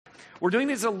We're doing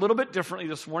this a little bit differently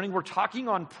this morning. We're talking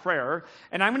on prayer,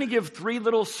 and I'm going to give 3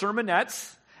 little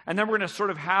sermonettes, and then we're going to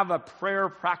sort of have a prayer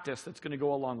practice that's going to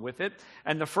go along with it.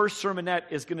 And the first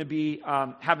sermonette is going to be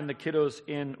having the kiddos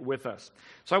in with us.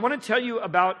 So I want to tell you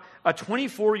about a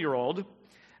 24-year-old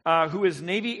who is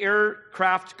Navy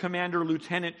Aircraft Commander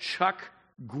Lieutenant Chuck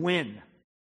Gwynn.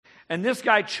 And this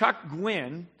guy, Chuck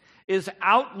Gwynn, is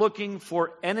out looking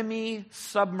for enemy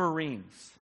submarines.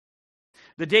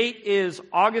 The date is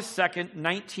August 2nd,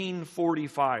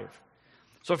 1945.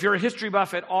 So if you're a history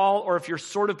buff at all, or if you're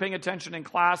sort of paying attention in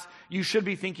class, you should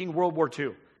be thinking World War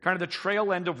II, kind of the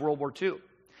trail end of World War II.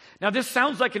 Now, this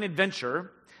sounds like an adventure,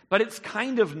 but it's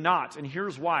kind of not, and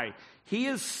here's why. He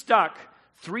is stuck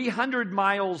 300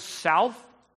 miles south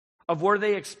of where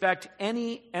they expect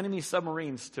any enemy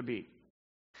submarines to be.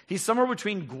 He's somewhere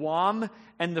between Guam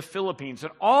and the Philippines,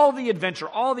 and all the adventure,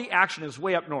 all the action is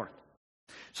way up north.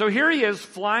 So here he is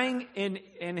flying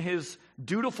in his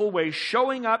dutiful way,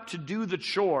 showing up to do the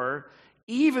chore,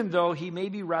 even though he may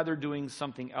be rather doing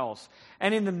something else.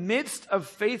 And in the midst of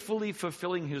faithfully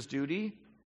fulfilling his duty,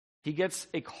 he gets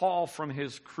a call from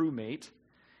his crewmate,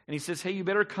 and he says, hey, you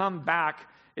better come back.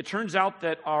 It turns out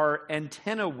that our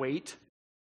antenna weight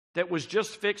that was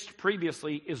just fixed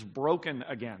previously is broken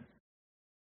again.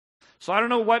 So I don't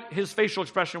know what his facial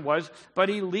expression was, but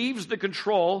he leaves the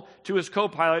control to his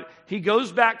co-pilot. He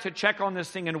goes back to check on this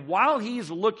thing, and while he's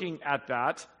looking at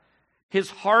that, his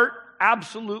heart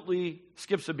absolutely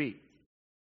skips a beat.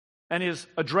 And his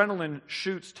adrenaline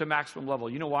shoots to maximum level.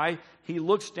 You know why? He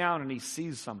looks down and he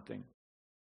sees something.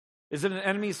 Is it an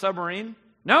enemy submarine?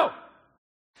 No.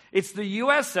 It's the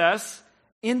USS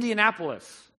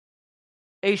Indianapolis,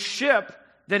 a ship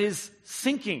that is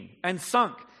sinking and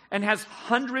sunk and has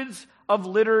hundreds of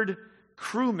littered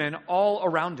crewmen all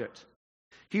around it.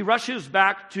 He rushes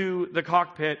back to the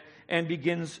cockpit and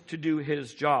begins to do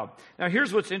his job. Now,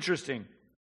 here's what's interesting.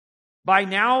 By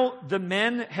now, the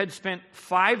men had spent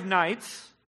 5 nights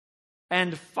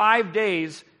and 5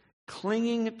 days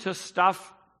clinging to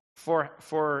stuff for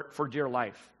dear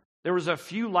life. There was a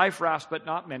few life rafts, but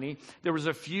not many. There was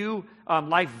a few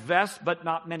life vests, but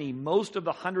not many. Most of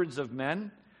the hundreds of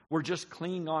men were just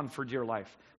clinging on for dear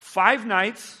life. 5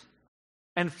 nights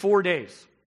and 4 days.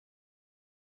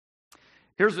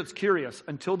 Here's what's curious.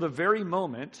 Until the very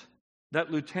moment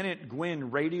that Lieutenant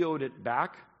Gwynn radioed it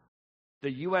back,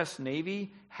 the U.S.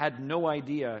 Navy had no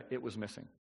idea it was missing.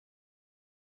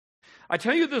 I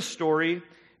tell you this story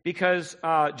because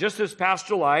just this past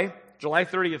July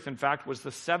 30th, in fact, was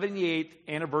the 78th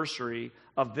anniversary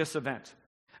of this event.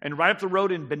 And right up the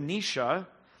road in Benicia,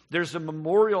 there's a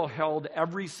memorial held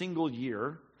every single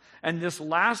year. And this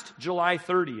last July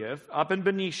 30th, up in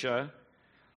Benicia,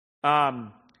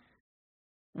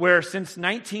 where since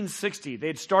 1960,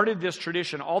 they'd started this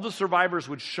tradition, all the survivors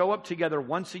would show up together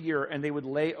once a year and they would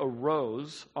lay a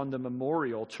rose on the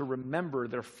memorial to remember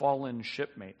their fallen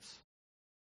shipmates.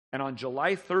 And on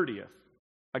July 30th,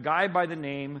 a guy by the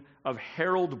name of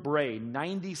Harold Bray,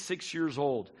 96 years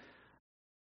old,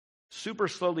 super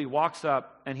slowly walks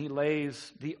up and he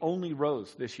lays the only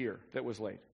rose this year that was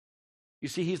laid. You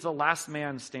see, he's the last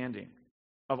man standing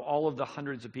of all of the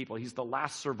hundreds of people. He's the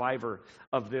last survivor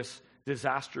of this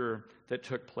disaster that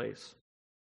took place.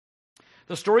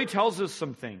 The story tells us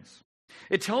some things.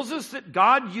 It tells us that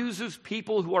God uses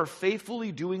people who are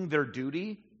faithfully doing their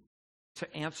duty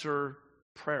to answer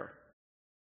prayer.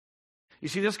 You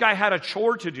see, this guy had a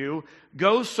chore to do.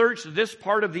 Go search this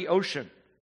part of the ocean.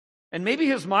 And maybe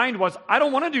his mind was, I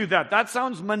don't want to do that. That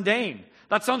sounds mundane.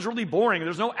 That sounds really boring.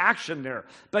 There's no action there.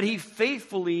 But he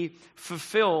faithfully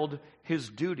fulfilled his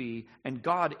duty, and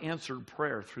God answered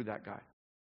prayer through that guy.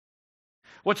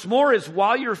 What's more is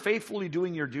while you're faithfully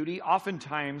doing your duty,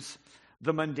 oftentimes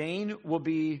the mundane will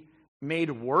be made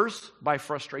worse by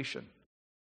frustration.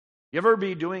 You ever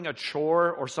be doing a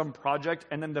chore or some project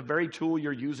and then the very tool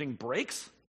you're using breaks?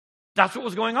 That's what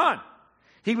was going on.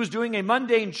 He was doing a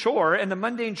mundane chore, and the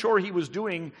mundane chore he was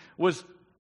doing was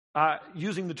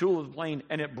using the tool of the plane,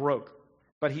 and it broke.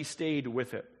 But he stayed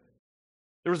with it.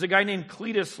 There was a guy named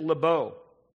Cletus LeBeau.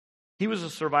 He was a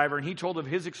survivor, and he told of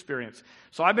his experience.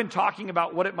 So I've been talking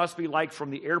about what it must be like from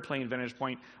the airplane vantage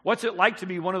point. What's it like to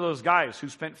be one of those guys who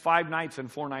spent 5 nights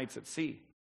and 4 nights at sea?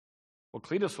 Well,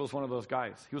 Cletus was one of those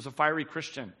guys. He was a fiery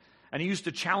Christian, and he used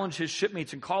to challenge his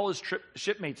shipmates and call his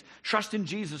shipmates, trust in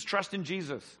Jesus, trust in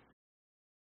Jesus.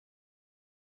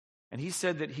 And he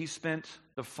said that he spent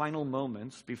the final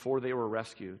moments before they were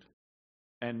rescued,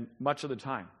 and much of the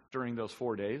time during those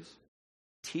 4 days,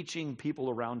 teaching people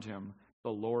around him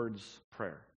the Lord's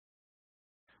Prayer.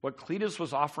 What Cletus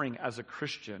was offering as a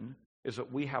Christian is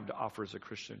what we have to offer as a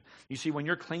Christian. You see, when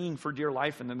you're clinging for dear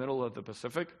life in the middle of the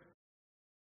Pacific,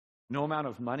 no amount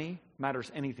of money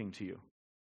matters anything to you.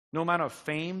 No amount of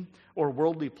fame or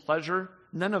worldly pleasure,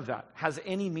 none of that has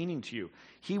any meaning to you.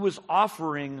 He was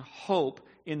offering hope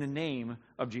in the name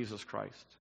of Jesus Christ.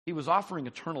 He was offering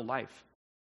eternal life.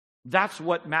 That's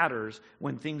what matters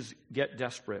when things get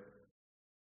desperate.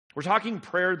 We're talking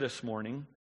prayer this morning,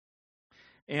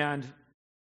 and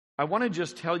I want to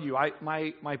just tell you,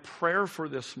 my prayer for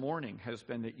this morning has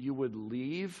been that you would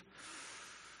leave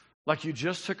like you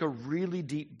just took a really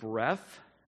deep breath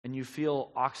and you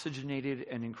feel oxygenated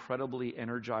and incredibly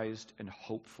energized and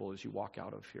hopeful as you walk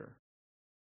out of here.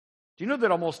 Do you know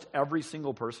that almost every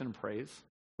single person prays?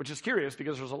 Which is curious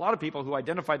because there's a lot of people who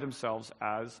identify themselves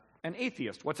as an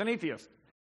atheist. What's an atheist?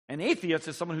 An atheist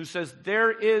is someone who says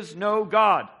there is no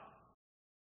God.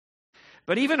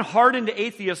 But even hardened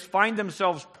atheists find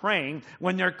themselves praying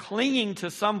when they're clinging to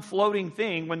some floating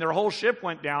thing, when their whole ship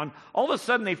went down. All of a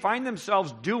sudden, they find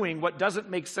themselves doing what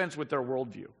doesn't make sense with their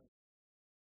worldview.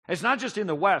 It's not just in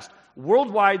the West.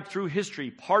 Worldwide, through history,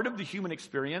 part of the human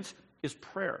experience is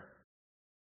prayer.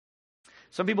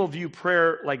 Some people view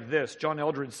prayer like this. John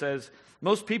Eldredge says,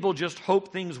 most people just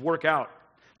hope things work out,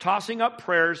 tossing up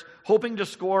prayers, hoping to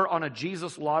score on a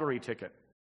Jesus lottery ticket.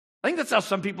 I think that's how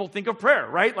some people think of prayer,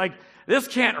 right? Like, this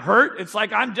can't hurt. It's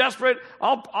like, I'm desperate.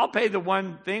 I'll pay the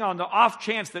one thing on the off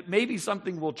chance that maybe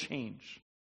something will change.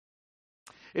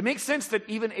 It makes sense that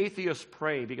even atheists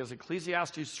pray because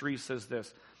Ecclesiastes 3 says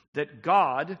this, that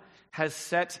God has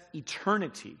set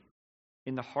eternity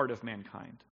in the heart of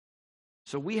mankind.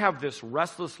 So we have this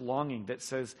restless longing that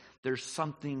says there's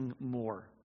something more.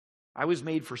 I was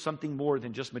made for something more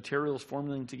than just materials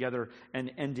forming together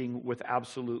and ending with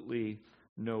absolutely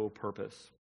no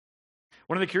purpose.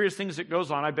 One of the curious things that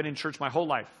goes on, I've been in church my whole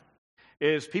life,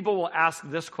 is people will ask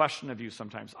this question of you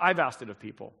sometimes. I've asked it of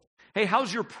people. Hey,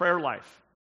 how's your prayer life?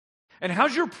 And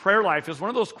how's your prayer life is one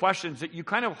of those questions that you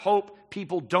kind of hope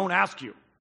people don't ask you.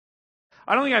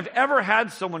 I don't think I've ever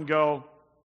had someone go,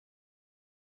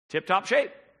 tip-top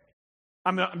shape.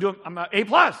 I'm A+,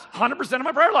 100% of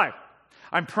my prayer life.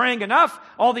 I'm praying enough.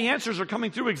 All the answers are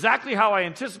coming through exactly how I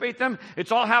anticipate them.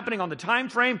 It's all happening on the time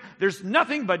frame. There's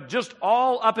nothing but just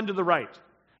all up and to the right.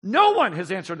 No one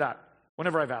has answered that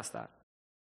whenever I've asked that.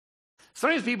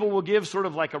 Sometimes people will give sort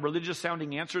of like a religious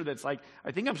sounding answer that's like,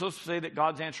 I think I'm supposed to say that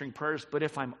God's answering prayers, but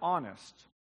if I'm honest,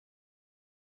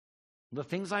 the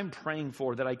things I'm praying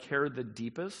for that I care the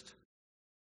deepest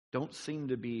don't seem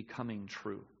to be coming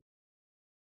true.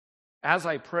 As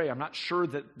I pray, I'm not sure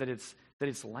that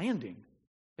it's landing.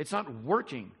 It's not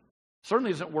working.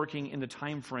 Certainly isn't working in the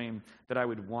time frame that I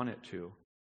would want it to.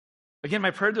 Again,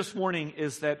 my prayer this morning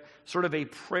is that sort of a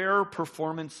prayer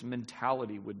performance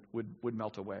mentality would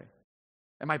melt away.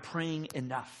 Am I praying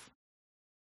enough?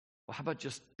 Well, how about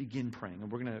just begin praying?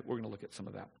 And we're gonna look at some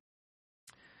of that.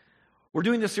 We're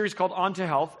doing this series called On to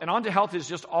Health, and On to Health is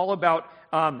just all about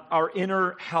our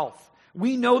inner health.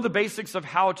 We know the basics of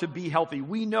how to be healthy.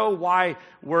 We know why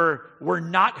we're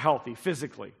not healthy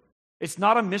physically. It's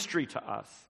not a mystery to us.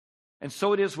 And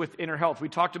so it is with inner health. We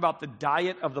talked about the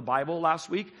diet of the Bible last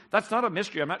week. That's not a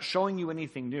mystery. I'm not showing you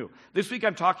anything new. This week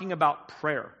I'm talking about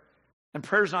prayer. And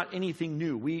prayer is not anything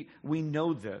new. We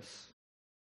know this.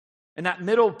 And that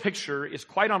middle picture is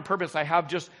quite on purpose. I have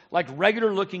just like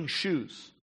regular looking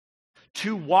shoes.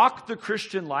 To walk the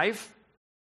Christian life,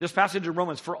 this passage in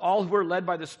Romans, for all who are led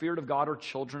by the Spirit of God are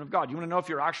children of God. You want to know if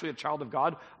you're actually a child of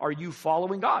God? Are you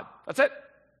following God? That's it.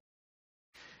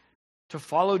 To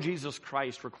follow Jesus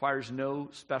Christ requires no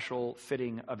special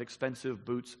fitting of expensive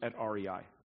boots at REI.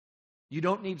 You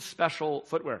don't need special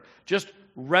footwear. Just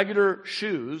regular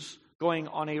shoes going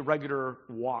on a regular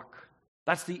walk.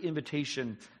 That's the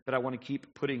invitation that I want to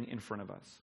keep putting in front of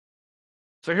us.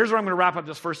 So here's where I'm going to wrap up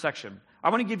this first section.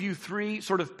 I want to give you 3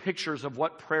 sort of pictures of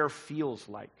what prayer feels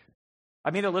like. I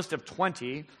made a list of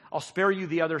 20. I'll spare you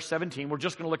the other 17. We're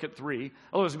just going to look at 3.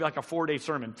 Otherwise, it'll be like a 4-day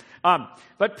sermon.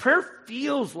 But prayer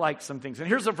feels like some things. And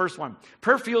here's the first one.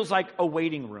 Prayer feels like a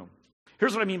waiting room.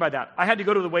 Here's what I mean by that. I had to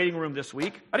go to the waiting room this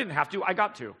week. I didn't have to. I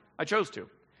got to. I chose to.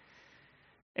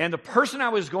 And the person I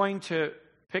was going to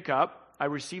pick up, I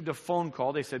received a phone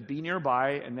call. They said, be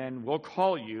nearby, and then we'll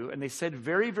call you. And they said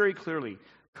very, very clearly,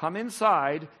 come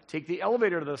inside, take the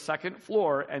elevator to the 2nd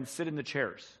floor, and sit in the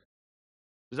chairs.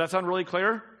 Does that sound really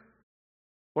clear?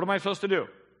 What am I supposed to do?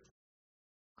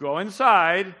 Go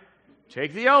inside,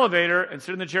 take the elevator, and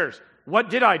sit in the chairs. What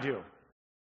did I do?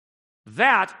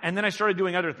 That, and then I started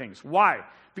doing other things. Why?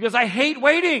 Because I hate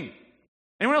waiting.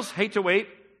 Anyone else hate to wait?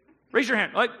 Raise your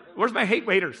hand. Like, where's my hate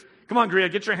waiters? Come on, Gria,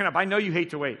 get your hand up. I know you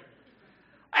hate to wait.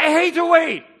 I hate to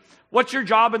wait. What's your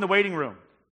job in the waiting room?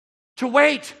 To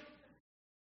wait.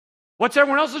 What's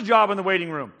everyone else's job in the waiting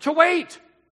room? To wait.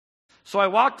 So I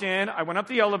walked in, I went up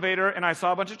the elevator, and I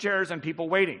saw a bunch of chairs and people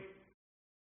waiting.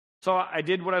 So I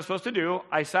did what I was supposed to do.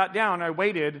 I sat down, I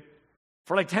waited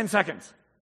for like 10 seconds.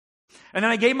 And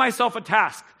then I gave myself a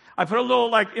task. I put a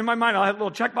little, in my mind, I had a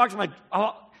little checkbox. I'm like,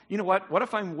 oh, you know what? What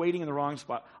if I'm waiting in the wrong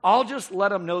spot? I'll just let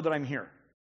them know that I'm here.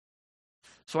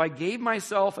 So I gave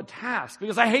myself a task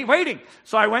because I hate waiting.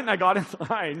 So I went and I got in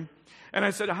line and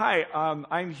I said, hi,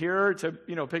 I'm here to,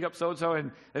 pick up so-and-so.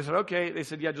 And they said, okay. They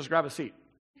said, yeah, just grab a seat.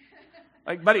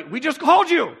 Like, buddy, we just called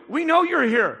you. We know you're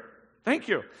here. Thank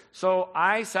you. So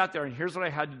I sat there, and here's what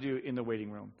I had to do in the waiting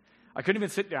room. I couldn't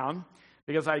even sit down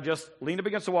because I just leaned up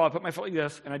against the wall. I put my foot like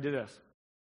this, and I did this.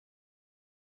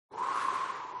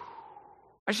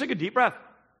 I just took a deep breath.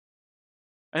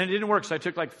 And it didn't work, so I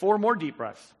took 4 more deep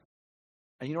breaths.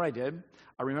 And you know what I did?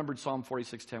 I remembered Psalm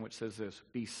 46:10, which says this,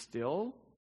 be still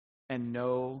and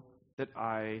know that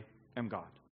I am God.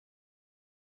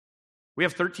 We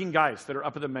have 13 guys that are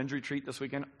up at the men's retreat this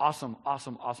weekend. Awesome,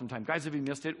 awesome, awesome time. Guys, if you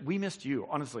missed it, we missed you,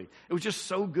 honestly. It was just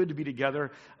so good to be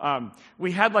together.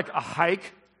 We had a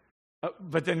hike,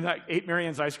 but then ate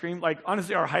Marianne's ice cream.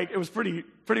 Honestly, our hike, it was pretty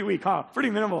weak, huh? Pretty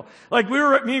minimal.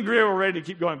 Me and Greer were ready to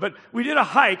keep going. But we did a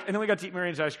hike, and then we got to eat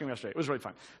Marianne's ice cream yesterday. It was really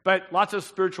fun. But lots of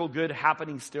spiritual good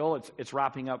happening still. It's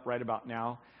wrapping up right about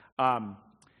now.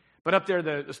 But up there,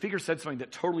 the speaker said something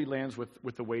that totally lands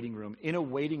with the waiting room. In a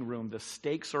waiting room, the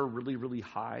stakes are really, really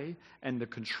high, and the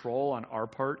control on our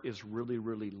part is really,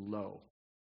 really low.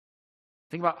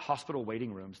 Think about hospital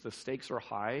waiting rooms. The stakes are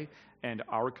high, and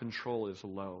our control is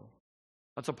low.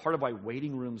 That's a part of why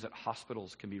waiting rooms at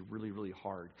hospitals can be really, really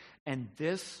hard. And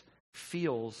this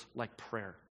feels like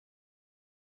prayer.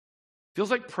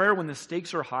 Feels like prayer when the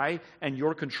stakes are high and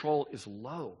your control is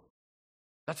low.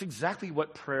 That's exactly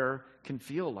what prayer can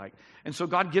feel like. And so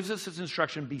God gives us this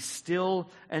instruction, be still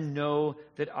and know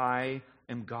that I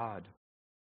am God.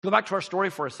 Go back to our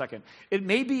story for a second. It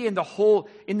may be in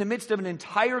the midst of an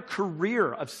entire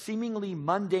career of seemingly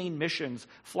mundane missions,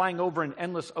 flying over an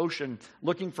endless ocean,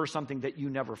 looking for something that you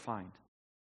never find.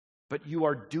 But you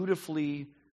are dutifully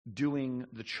doing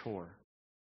the chore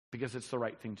because it's the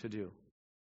right thing to do.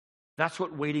 That's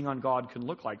what waiting on God can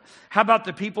look like. How about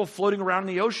the people floating around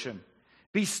in the ocean?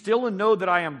 Be still and know that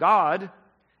I am God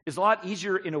is a lot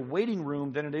easier in a waiting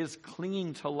room than it is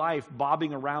clinging to life,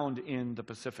 bobbing around in the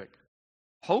Pacific.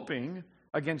 Hoping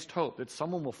against hope that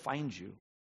someone will find you.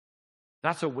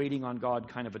 That's a waiting on God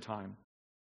kind of a time.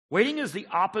 Waiting is the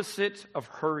opposite of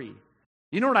hurry.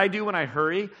 You know what I do when I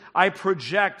hurry? I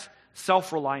project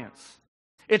self-reliance.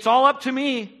 It's all up to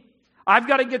me. I've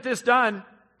got to get this done.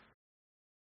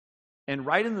 And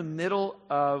right in the middle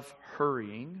of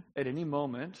hurrying, at any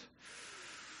moment,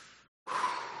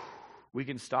 we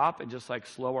can stop and just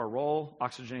slow our roll,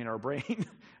 oxygenate our brain,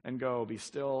 and go, be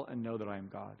still and know that I am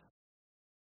God.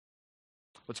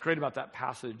 What's great about that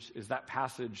passage is that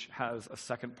passage has a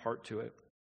second part to it.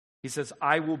 He says,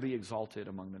 I will be exalted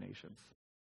among the nations.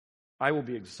 I will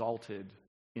be exalted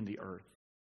in the earth.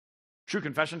 True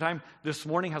confession time. This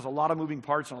morning has a lot of moving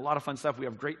parts and a lot of fun stuff. We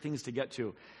have great things to get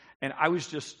to. And I was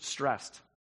just stressed.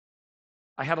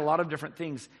 I had a lot of different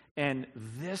things. And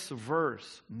this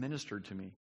verse ministered to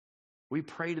me. We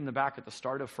prayed in the back at the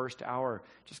start of first hour.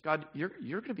 Just, God, you're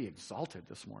going to be exalted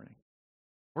this morning.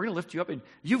 We're going to lift you up, and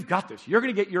you've got this. You're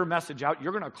going to get your message out.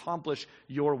 You're going to accomplish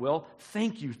your will.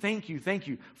 Thank you, thank you, thank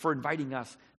you for inviting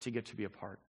us to get to be a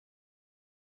part.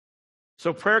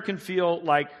 So prayer can feel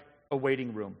like a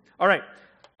waiting room. All right,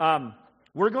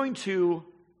 we're going to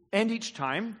end each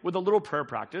time with a little prayer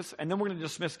practice, and then we're going to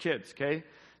dismiss kids, okay?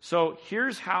 So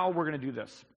here's how we're going to do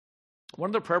this. One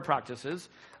of the prayer practices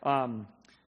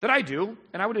that I do,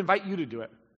 and I would invite you to do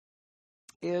it,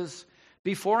 is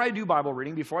before I do Bible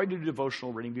reading, before I do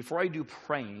devotional reading, before I do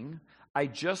praying, I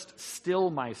just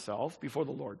still myself before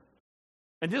the Lord.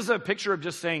 And this is a picture of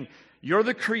just saying, you're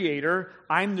the creator,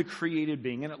 I'm the created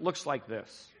being. And it looks like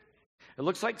this. It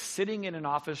looks like sitting in an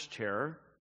office chair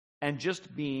and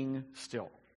just being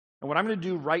still. And what I'm going to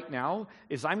do right now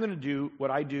is I'm going to do what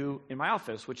I do in my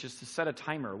office, which is to set a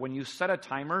timer. When you set a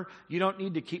timer, you don't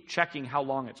need to keep checking how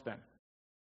long it's been.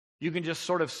 You can just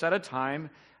sort of set a time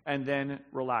and then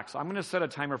relax. I'm going to set a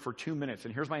timer for 2 minutes,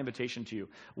 and here's my invitation to you.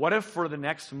 What if for the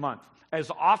next month, as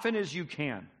often as you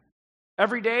can,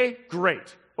 every day,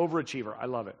 great, overachiever, I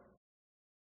love it.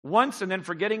 Once and then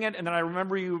forgetting it, and then I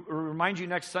remind you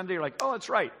next Sunday, you're like, oh, that's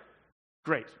right,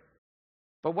 great.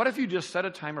 But what if you just set a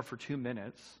timer for 2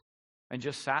 minutes and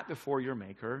just sat before your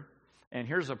Maker? And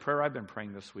here's a prayer I've been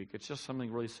praying this week. It's just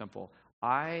something really simple.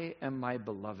 I am my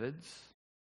beloved's,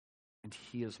 and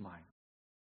he is mine.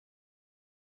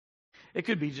 It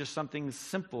could be just something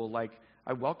simple like,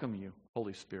 I welcome you,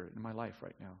 Holy Spirit, in my life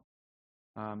right now.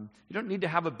 You don't need to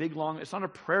have a big, long, it's not a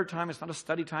prayer time, it's not a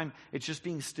study time, it's just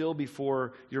being still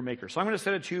before your Maker. So I'm going to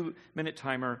set a 2-minute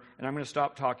timer, and I'm going to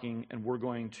stop talking, and we're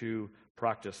going to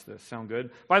practice this. Sound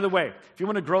good? By the way, if you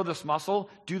want to grow this muscle,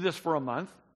 do this for a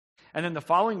month, and then the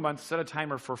following month, set a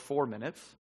timer for 4 minutes,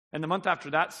 and the month after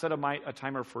that, set a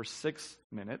timer for 6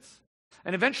 minutes,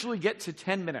 and eventually get to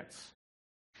 10 minutes.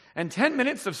 And 10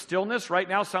 minutes of stillness right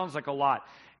now sounds like a lot.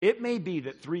 It may be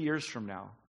that 3 years from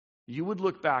now, you would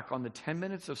look back on the 10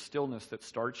 minutes of stillness that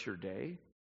starts your day,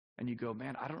 and you go,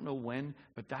 man, I don't know when,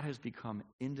 but that has become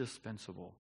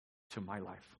indispensable to my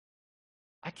life.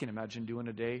 I can't imagine doing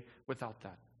a day without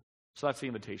that. So that's the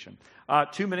invitation.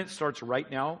 2 minutes starts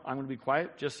right now. I'm going to be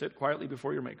quiet. Just sit quietly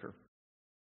before your Maker.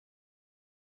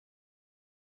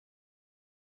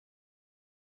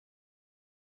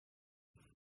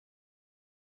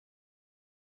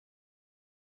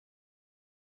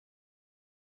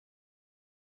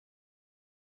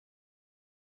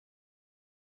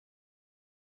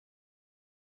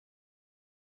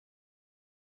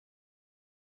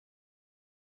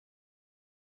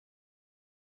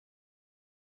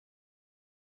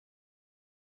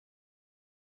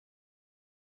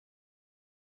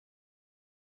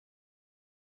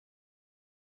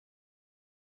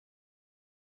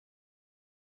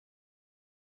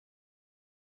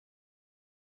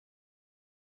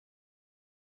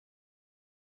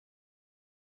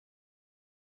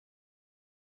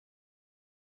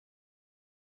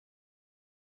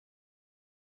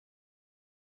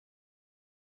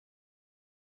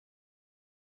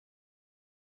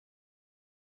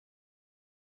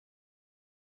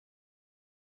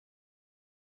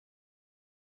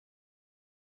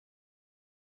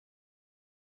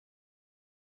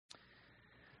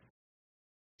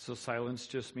 So silence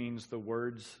just means the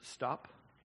words stop,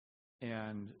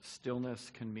 and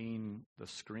stillness can mean the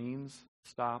screens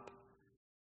stop,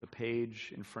 the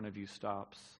page in front of you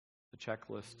stops, the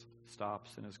checklist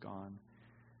stops and is gone.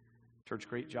 Church,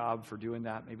 great job for doing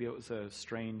that. Maybe it was a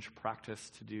strange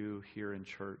practice to do here in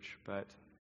church, but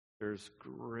there's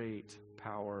great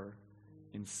power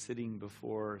in sitting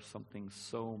before something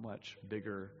so much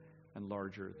bigger and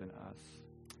larger than us.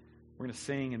 We're going to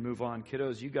sing and move on.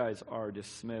 Kiddos, you guys are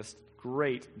dismissed.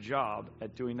 Great job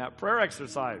at doing that prayer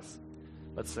exercise.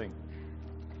 Let's sing.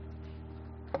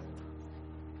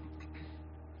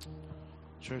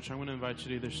 Church, I'm going to invite you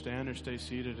to either stand or stay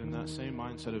seated in that same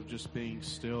mindset of just being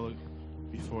still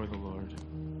before the Lord.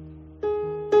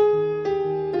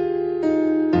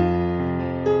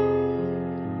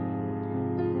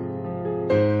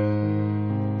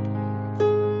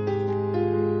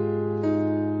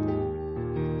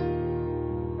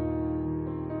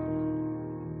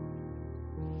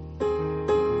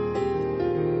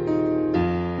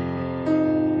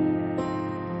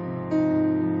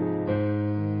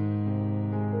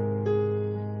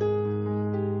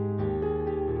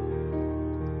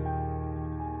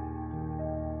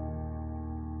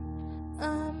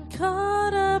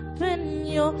 Caught up in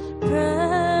your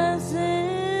presence,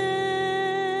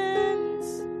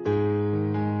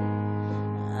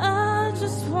 I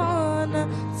just wanna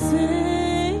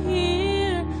sit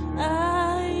here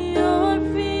at your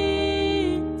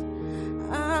feet.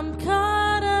 I'm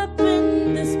caught up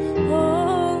in this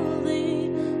holy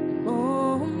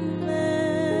moment.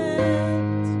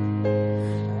 I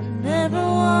never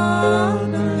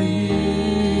wanna leave.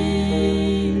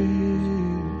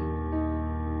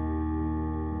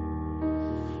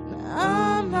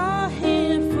 I'm not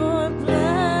here for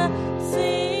blessings.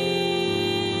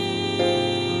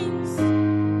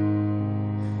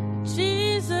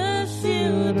 Jesus,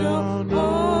 you don't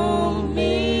owe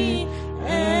me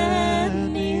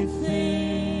anything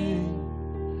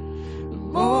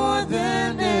more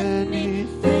than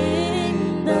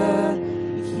anything that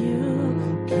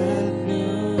you can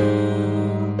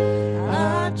do.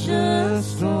 I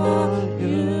just want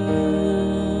you.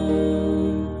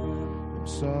 I'm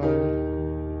sorry.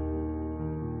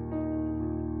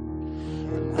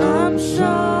 I'm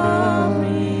sorry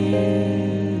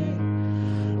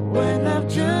when I've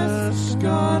just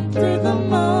gone through the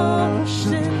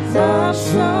motions. I'm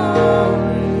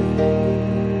sorry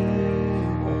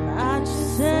when I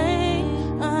just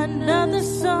sang another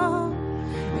song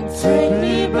and take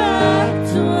me back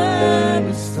to where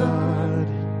we started.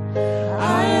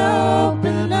 I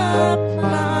open up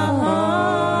my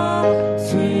heart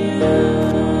to you.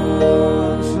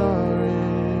 I'm sorry.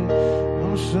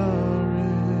 I'm sorry.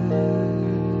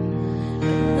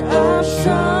 I'm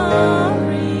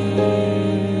sorry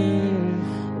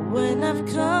when I've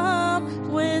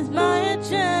come with my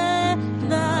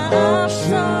agenda. I'm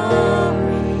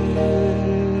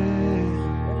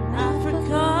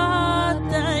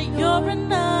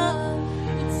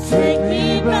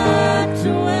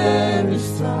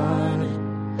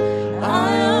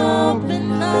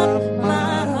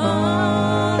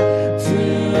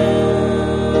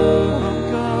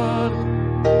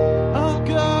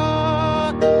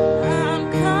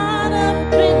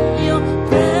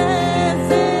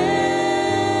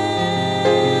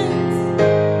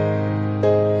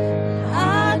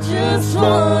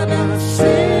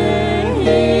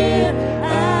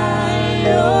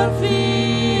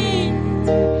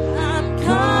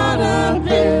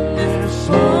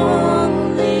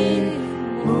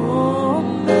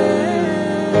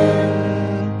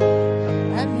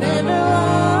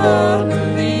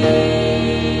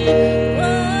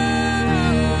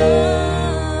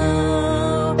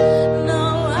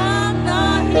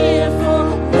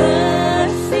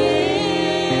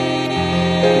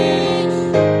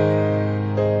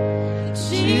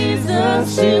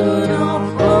you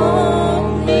don't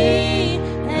owe me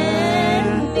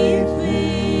anything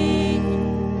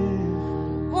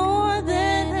more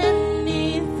than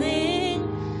anything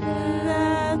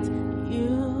that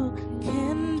you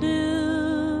can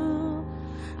do.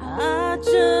 I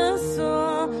just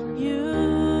want you.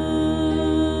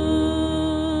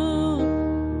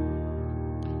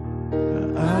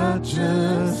 I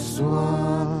just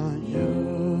want you.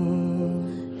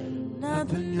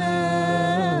 Nothing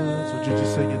else. Would you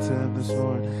just sing it to him this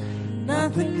morning?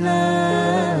 Nothing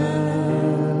else.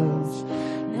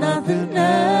 Nothing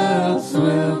else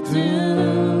will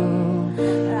do.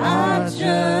 I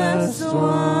just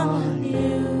want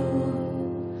you.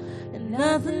 And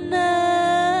nothing else.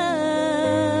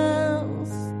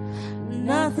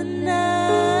 Nothing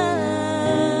else.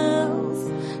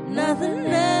 Nothing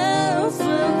else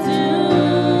will do.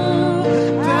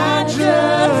 I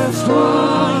just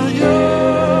want you.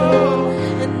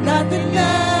 And nothing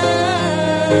else.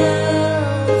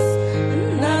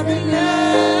 Nothing else.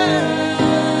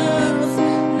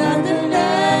 Nothing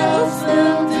else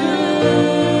will do.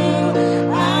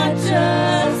 I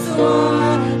just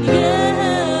want you.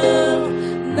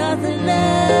 Nothing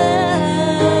else.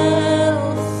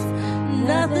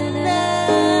 Nothing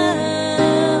else.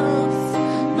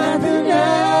 Nothing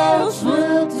else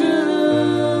will do.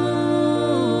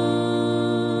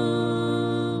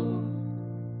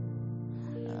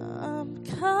 I'm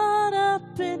caught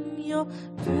up in your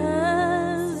presence.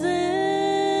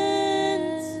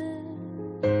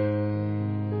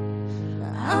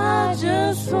 I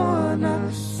just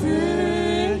wanna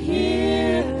sit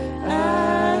here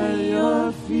at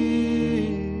your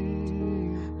feet.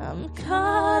 I'm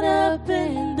caught up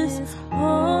in this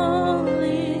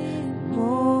holy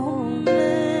moment.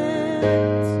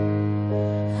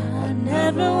 I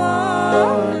never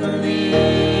wanna leave.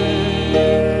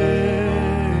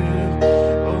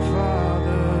 Oh,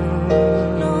 Father.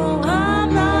 No,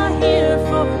 I'm not here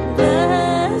for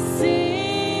blessing.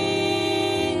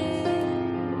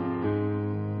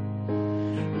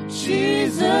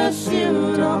 Jesus,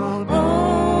 you don't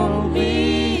owe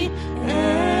me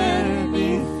anything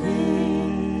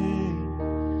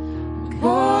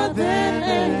more than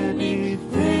anything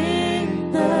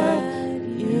that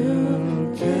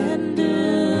you can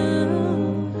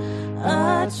do.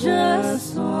 I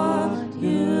just want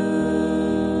you.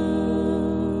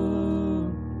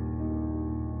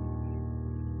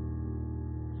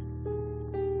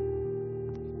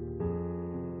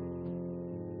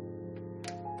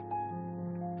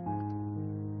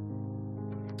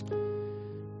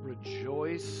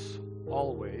 Rejoice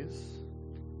always.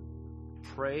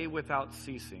 Pray without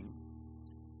ceasing.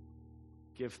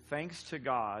 Give thanks to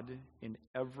God in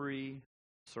every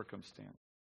circumstance.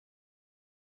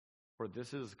 For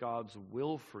this is God's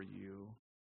will for you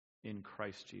in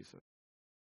Christ Jesus.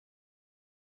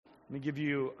 Let me give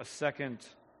you a second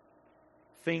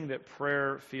thing that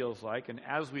prayer feels like. And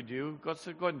as we do, let's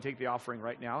go ahead and take the offering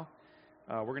right now.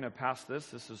 We're going to pass this.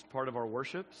 This is part of our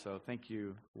worship. So thank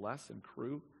you, Les and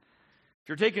crew. If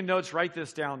you're taking notes, write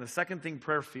this down. The second thing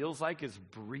prayer feels like is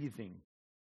breathing.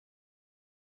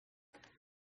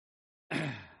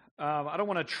 I don't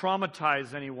want to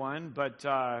traumatize anyone, but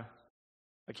I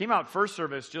came out first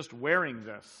service just wearing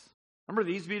this. Remember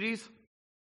these beauties?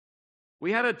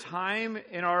 We had a time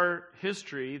in our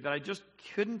history that I just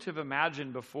couldn't have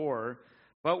imagined before,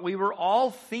 but we were all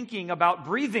thinking about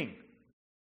breathing.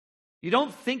 You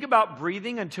don't think about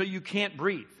breathing until you can't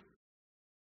breathe.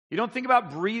 You don't think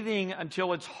about breathing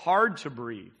until it's hard to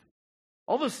breathe.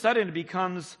 All of a sudden, it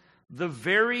becomes the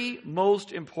very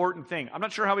most important thing. I'm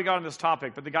not sure how we got on this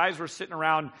topic, but the guys were sitting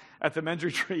around at the men's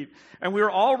retreat, and we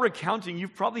were all recounting.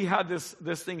 You've probably had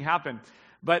this thing happen,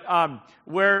 but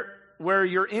where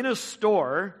you're in a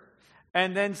store,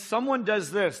 and then someone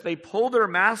does this. They pull their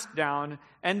mask down,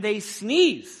 and they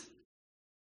sneeze.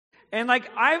 And like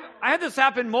I had this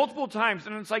happen multiple times,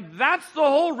 and it's like, that's the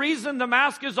whole reason the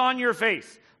mask is on your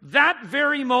face. That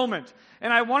very moment.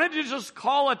 And I wanted to just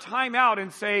call a timeout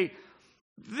and say,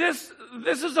 this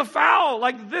is a foul.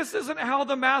 Like, this isn't how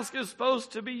the mask is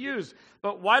supposed to be used.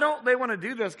 But why don't they want to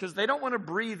do this? Because they don't want to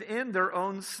breathe in their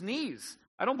own sneeze.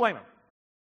 I don't blame them.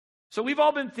 So we've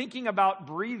all been thinking about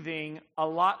breathing a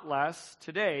lot less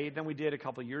today than we did a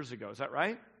couple years ago. Is that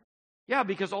right? Yeah,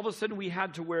 because all of a sudden we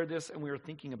had to wear this and we were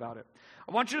thinking about it.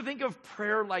 I want you to think of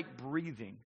prayer like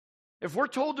breathing. If we're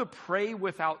told to pray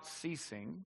without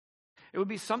ceasing, it would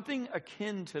be something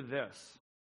akin to this.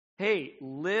 Hey,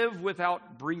 live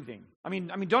without breathing. I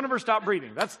mean, don't ever stop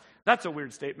breathing. That's a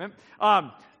weird statement.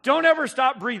 Don't ever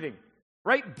stop breathing,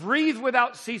 right? Breathe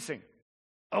without ceasing.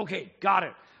 Okay, got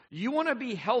it. You want to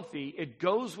be healthy, it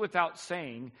goes without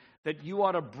saying that you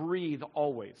ought to breathe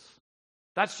always.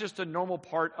 That's just a normal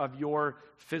part of your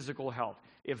physical health.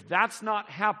 If that's not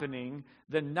happening,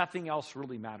 then nothing else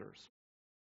really matters.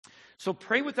 So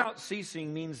pray without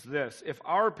ceasing means this. If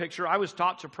our picture, I was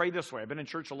taught to pray this way. I've been in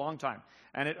church a long time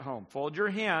and at home. Fold your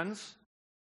hands,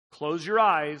 close your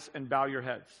eyes, and bow your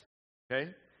heads.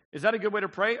 Okay? Is that a good way to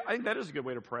pray? I think that is a good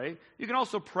way to pray. You can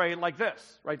also pray like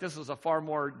this, right? This is a far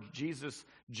more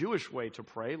Jewish way to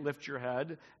pray. Lift your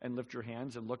head and lift your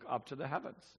hands and look up to the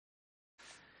heavens.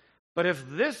 But if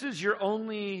this is your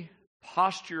only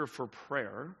posture for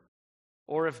prayer,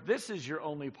 or if this is your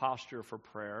only posture for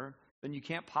prayer, then you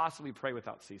can't possibly pray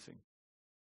without ceasing.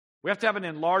 We have to have an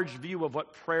enlarged view of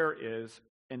what prayer is,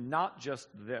 and not just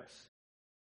this.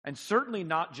 And certainly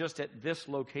not just at this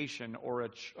location or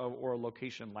a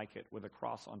location like it with a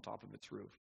cross on top of its roof.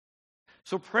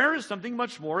 So prayer is something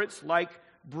much more. It's like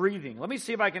breathing. Let me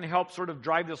see if I can help sort of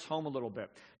drive this home a little bit.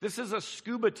 This is a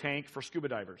scuba tank for scuba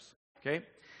divers, okay?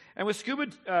 And with scuba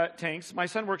tanks, my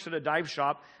son works at a dive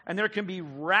shop, and there can be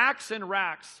racks and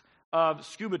racks of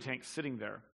scuba tanks sitting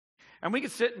there. And we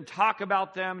can sit and talk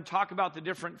about them, talk about the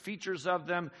different features of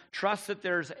them, trust that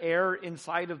there's air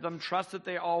inside of them, trust that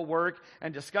they all work,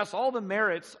 and discuss all the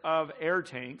merits of air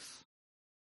tanks.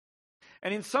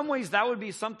 And in some ways, that would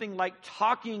be something like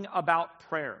talking about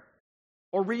prayer,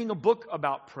 or reading a book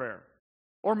about prayer,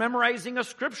 or memorizing a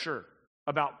scripture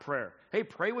about prayer. Hey,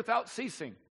 pray without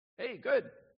ceasing. Hey, good.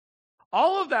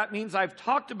 All of that means I've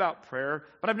talked about prayer,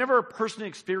 but I've never personally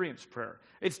experienced prayer.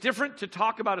 It's different to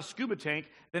talk about a scuba tank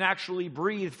than actually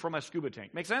breathe from a scuba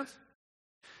tank. Make sense?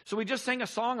 So we just sang a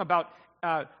song about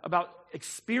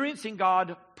experiencing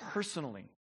God personally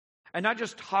and not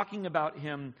just talking about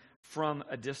him from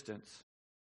a distance.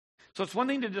 So it's one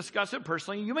thing to discuss it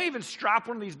personally. You may even strap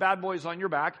one of these bad boys on your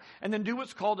back and then do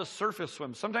what's called a surface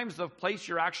swim. Sometimes the place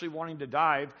you're actually wanting to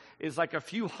dive is like a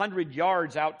few hundred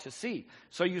yards out to sea.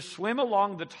 So you swim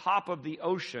along the top of the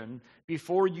ocean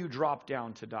before you drop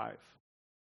down to dive.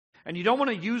 And you don't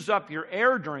want to use up your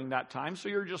air during that time, so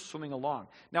you're just swimming along.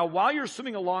 Now, while you're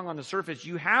swimming along on the surface,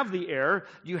 you have the air,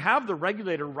 you have the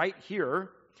regulator right here.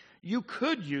 You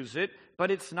could use it,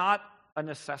 but it's not a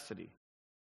necessity.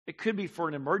 It could be for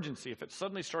an emergency. If it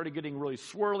suddenly started getting really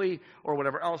swirly or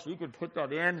whatever else, you could put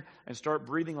that in and start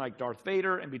breathing like Darth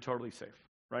Vader and be totally safe,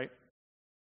 right?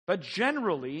 But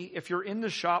generally, if you're in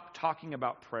the shop talking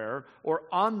about prayer or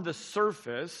on the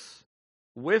surface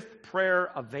with prayer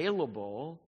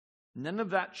available, none of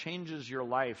that changes your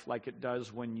life like it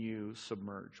does when you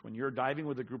submerge. When you're diving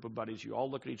with a group of buddies, you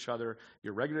all look at each other,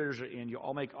 your regulators are in, you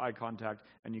all make eye contact,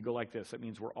 and you go like this. It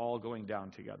means we're all going down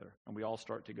together, and we all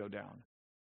start to go down.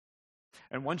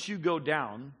 And once you go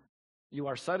down, you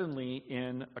are suddenly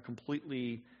in a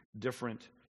completely different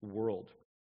world.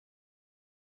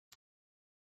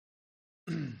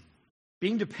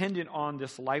 Being dependent on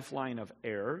this lifeline of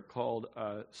air called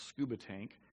a scuba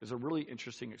tank is a really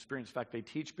interesting experience. In fact, they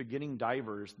teach beginning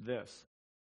divers this.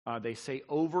 They say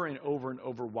over and over and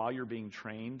over while you're being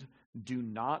trained, do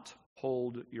not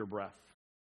hold your breath.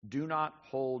 Do not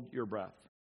hold your breath.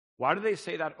 Why do they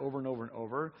say that over and over and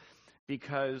over?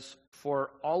 Because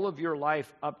for all of your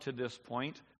life up to this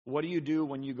point, what do you do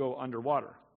when you go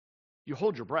underwater? You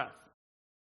hold your breath.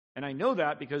 And I know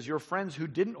that because your friends who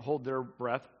didn't hold their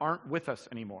breath aren't with us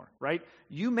anymore, right?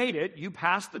 You made it. You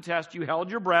passed the test. You held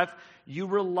your breath. You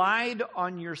relied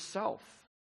on yourself.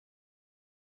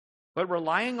 But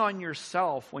relying on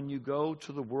yourself when you go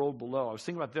to the world below, I was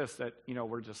thinking about this, that,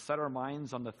 we're to set our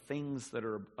minds on the things that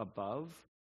are above,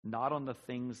 not on the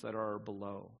things that are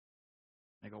below.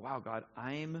 I go, wow, God,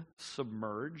 I'm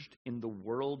submerged in the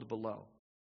world below.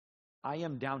 I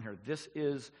am down here. This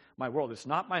is my world. It's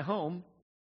not my home.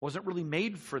 Wasn't really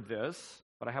made for this,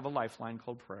 but I have a lifeline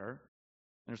called prayer. And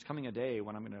there's coming a day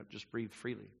when I'm going to just breathe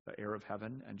freely, the air of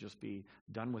heaven, and just be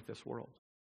done with this world.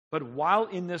 But while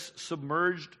in this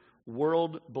submerged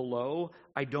world below,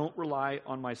 I don't rely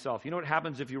on myself. You know what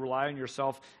happens if you rely on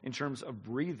yourself in terms of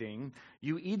breathing?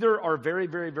 You either are very,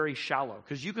 very, very shallow,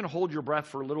 because you can hold your breath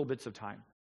for little bits of time,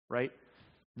 right?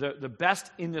 The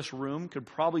best in this room could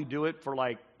probably do it for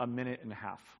like a minute and a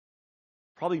half.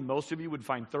 Probably most of you would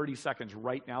find 30 seconds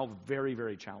right now very,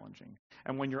 very challenging.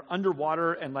 And when you're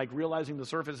underwater and like realizing the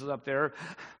surface is up there,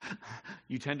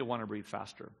 you tend to want to breathe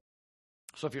faster.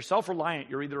 So if you're self-reliant,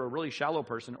 you're either a really shallow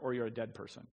person or you're a dead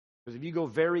person. Because if you go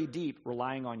very deep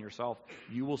relying on yourself,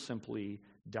 you will simply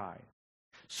die.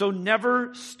 So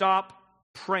never stop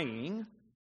praying.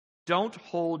 Don't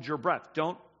hold your breath.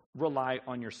 Don't rely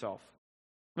on yourself.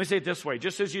 Let me say it this way.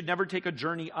 Just as you'd never take a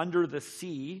journey under the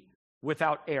sea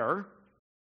without air,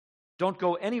 Don't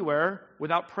go anywhere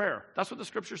without prayer. That's what the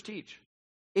scriptures teach.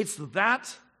 It's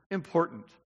that important.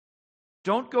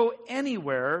 Don't go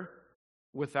anywhere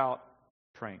without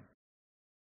praying.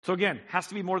 So again, has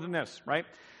to be more than this, right?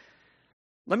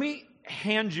 Let me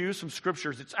hand you some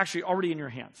scriptures. It's actually already in your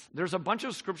hands. There's a bunch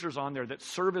of scriptures on there that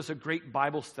serve as a great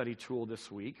Bible study tool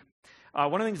this week.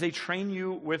 One of the things they train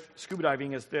you with scuba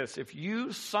diving is this. If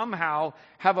you somehow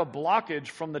have a blockage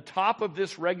from the top of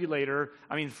this regulator,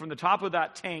 from the top of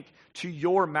that tank to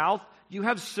your mouth, you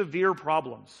have severe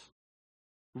problems.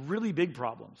 Really big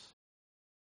problems.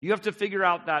 You have to figure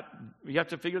that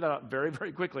out very,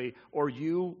 very quickly, or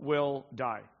you will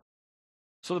die.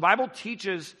 So the Bible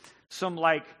teaches some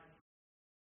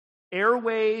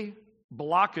airway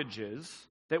blockages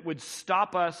that would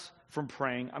stop us from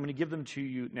praying. I'm going to give them to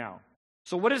you now.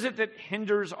 So what is it that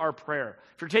hinders our prayer?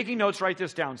 If you're taking notes, write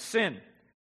this down. Sin.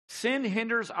 Sin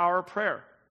hinders our prayer.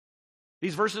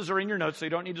 These verses are in your notes, so you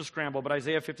don't need to scramble, but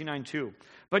Isaiah 59:2.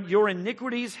 But your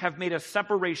iniquities have made a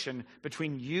separation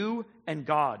between you and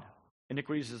God.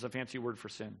 Iniquities is a fancy word for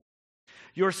sin.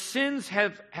 Your sins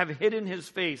have hidden his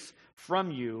face from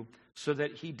you so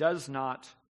that he does not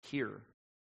hear.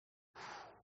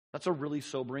 That's a really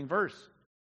sobering verse.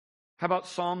 How about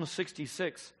Psalm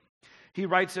 66? He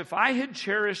writes, if I had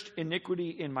cherished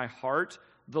iniquity in my heart,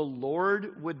 the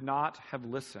Lord would not have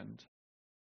listened.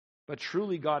 But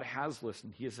truly God has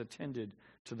listened. He has attended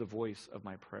to the voice of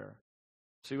my prayer.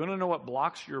 So you want to know what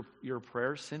blocks your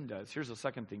prayer? Sin does. Here's the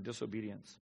second thing,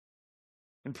 disobedience.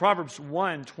 In Proverbs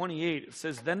 1:28, it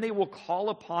says, then they will call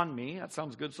upon me. That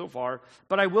sounds good so far.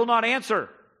 But I will not answer.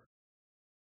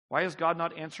 Why is God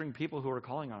not answering people who are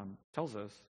calling on him? It tells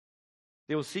us.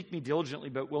 They will seek me diligently,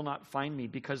 but will not find me,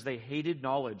 because they hated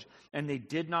knowledge, and they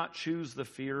did not choose the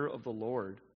fear of the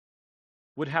Lord,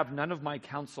 would have none of my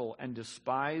counsel, and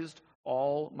despised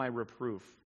all my reproof.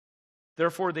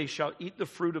 Therefore they shall eat the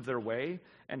fruit of their way,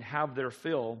 and have their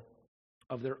fill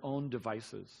of their own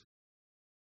devices.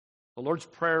 The Lord's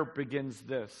Prayer begins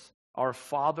this: Our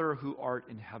Father who art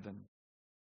in heaven,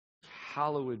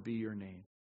 hallowed be your name.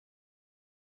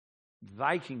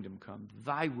 Thy kingdom come,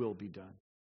 thy will be done.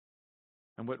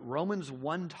 And what Romans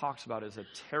 1 talks about is a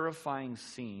terrifying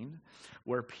scene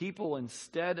where people,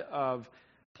 instead of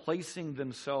placing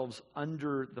themselves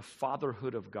under the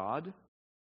fatherhood of God,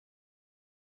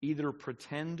 either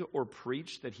pretend or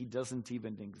preach that he doesn't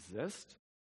even exist.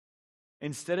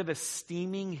 Instead of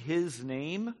esteeming his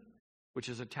name, which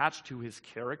is attached to his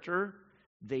character,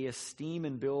 they esteem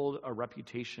and build a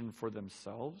reputation for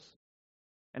themselves.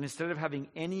 And instead of having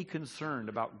any concern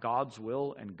about God's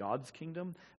will and God's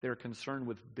kingdom, they're concerned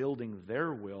with building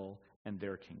their will and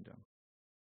their kingdom.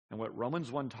 And what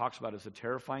Romans 1 talks about is a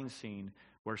terrifying scene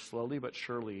where slowly but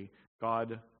surely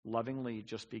God lovingly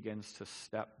just begins to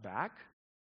step back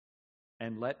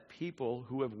and let people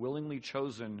who have willingly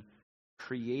chosen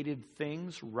created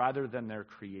things rather than their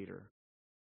creator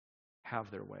have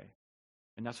their way.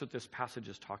 And that's what this passage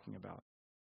is talking about.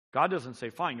 God doesn't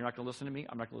say, fine, you're not going to listen to me,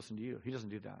 I'm not going to listen to you. He doesn't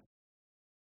do that.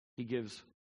 He gives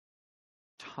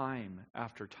time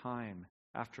after time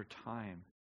after time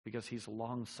because he's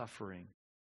long-suffering.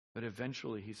 But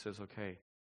eventually he says, okay,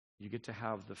 you get to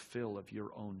have the fill of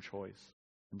your own choice.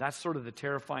 And that's sort of the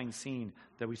terrifying scene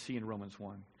that we see in Romans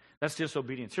 1. That's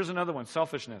disobedience. Here's another one,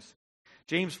 selfishness.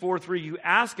 James 4:3, you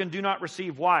ask and do not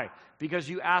receive. Why? Because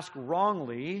you ask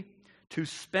wrongly to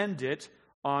spend it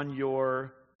on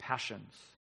your passions.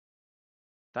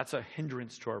 That's a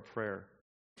hindrance to our prayer.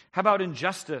 How about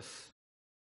injustice?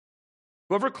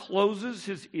 Whoever closes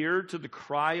his ear to the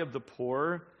cry of the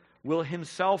poor will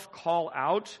himself call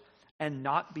out and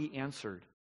not be answered.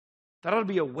 That ought to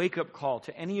be a wake-up call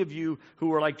to any of you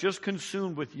who are just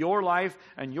consumed with your life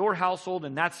and your household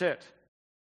and that's it.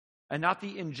 And not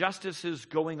the injustices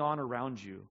going on around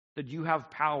you that you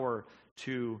have power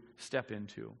to step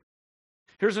into.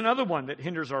 Here's another one that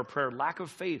hinders our prayer, lack of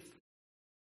faith.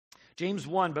 James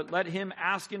 1, but let him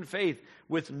ask in faith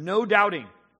with no doubting.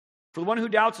 For the one who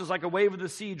doubts is like a wave of the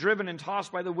sea, driven and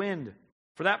tossed by the wind.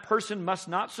 For that person must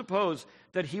not suppose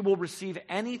that he will receive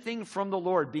anything from the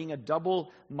Lord, being a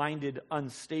double-minded,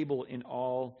 unstable in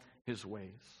all his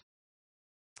ways.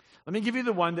 Let me give you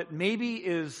the one that maybe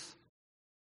is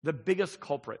the biggest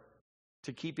culprit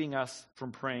to keeping us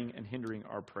from praying and hindering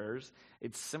our prayers.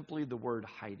 It's simply the word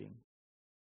hiding.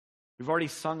 We've already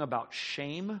sung about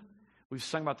shame. We've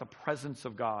sung about the presence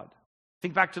of God.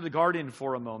 Think back to the garden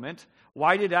for a moment.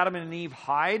 Why did Adam and Eve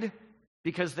hide?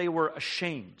 Because they were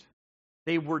ashamed.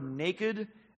 They were naked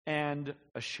and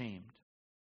ashamed.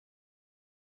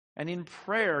 And in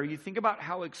prayer, you think about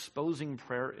how exposing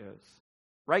prayer is.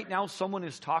 Right now, someone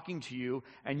is talking to you,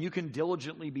 and you can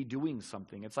diligently be doing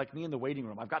something. It's like me in the waiting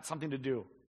room. I've got something to do.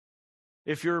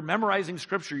 If you're memorizing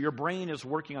Scripture, your brain is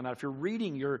working on that. If you're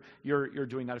reading, you're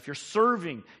doing that. If you're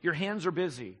serving, your hands are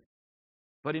busy.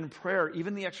 But in prayer,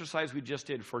 even the exercise we just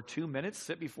did for 2 minutes,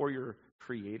 sit before your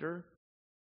Creator,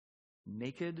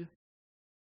 naked,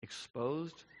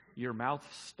 exposed, your mouth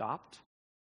stopped.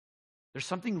 There's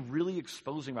something really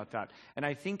exposing about that. And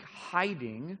I think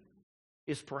hiding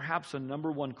is perhaps a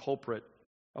number one culprit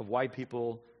of why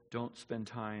people don't spend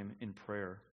time in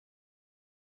prayer.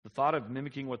 The thought of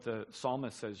mimicking what the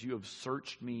psalmist says, "You have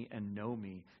searched me and know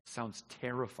me," sounds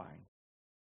terrifying.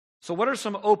 So what are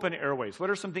some open airways? What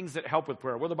are some things that help with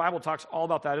prayer? Well, the Bible talks all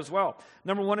about that as well.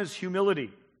 Number one is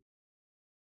humility.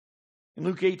 In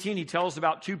Luke 18, he tells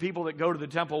about two people that go to the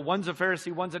temple. One's a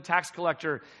Pharisee, one's a tax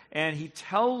collector. And he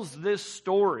tells this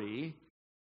story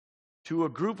to a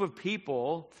group of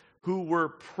people who were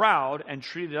proud and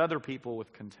treated other people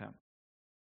with contempt.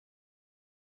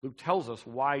 Luke tells us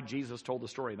why Jesus told the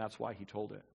story, and that's why he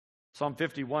told it. Psalm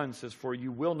 51 says, "For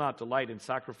you will not delight in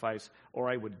sacrifice, or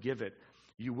I would give it.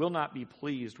 You will not be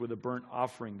pleased with a burnt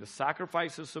offering. The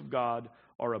sacrifices of God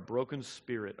are a broken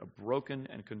spirit, a broken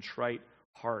and contrite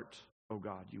heart. O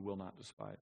God, you will not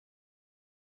despise."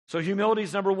 So humility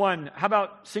is number one. How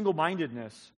about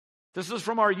single-mindedness? This is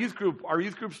from our youth group. Our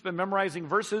youth group's been memorizing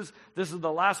verses. This is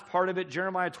the last part of it.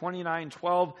 Jeremiah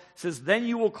 29:12 says, "Then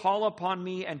you will call upon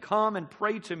me and come and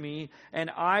pray to me, and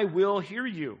I will hear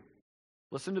you."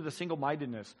 Listen to the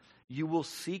single-mindedness. "You will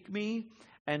seek me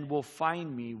and will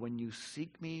find me when you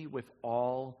seek me with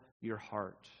all your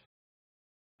heart."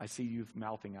 I see youth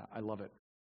mouthing that. I love it.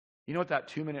 You know what that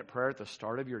 2-minute prayer at the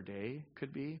start of your day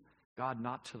could be? God,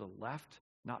 not to the left,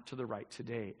 not to the right.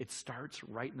 Today, it starts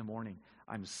right in the morning.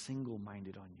 I'm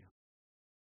single-minded on you.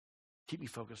 Keep me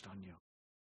focused on you.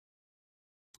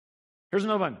 Here's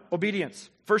another one. Obedience.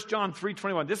 1 John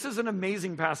 3:21. This is an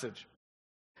amazing passage.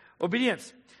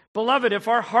 Obedience. "Beloved, if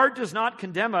our heart does not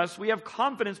condemn us, we have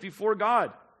confidence before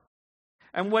God.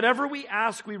 And whatever we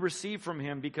ask, we receive from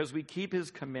him because we keep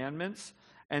his commandments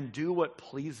and do what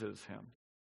pleases him."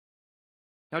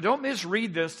 Now, don't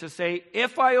misread this to say,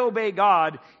 if I obey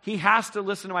God, he has to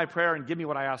listen to my prayer and give me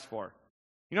what I asked for.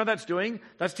 You know what that's doing?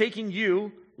 That's taking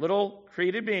you, little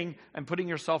created being, and putting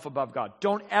yourself above God.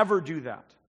 Don't ever do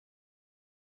that.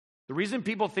 The reason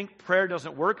people think prayer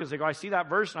doesn't work is they go, I see that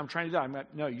verse and I'm trying to do that. I'm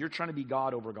like, no, you're trying to be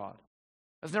God over God.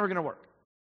 That's never going to work.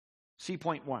 See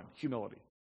point one, humility.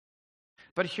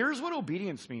 But here's what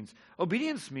obedience means.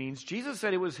 Obedience means Jesus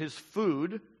said it was his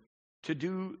food to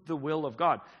do the will of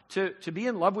God. To be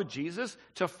in love with Jesus,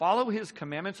 to follow his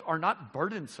commandments are not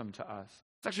burdensome to us.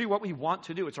 It's actually what we want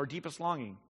to do. It's our deepest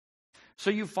longing. So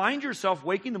you find yourself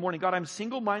waking in the morning, God, I'm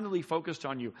single-mindedly focused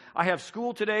on you. I have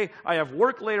school today. I have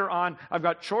work later on. I've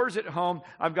got chores at home.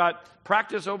 I've got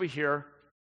practice over here.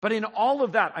 But in all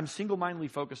of that, I'm single-mindedly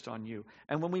focused on you.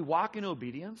 And when we walk in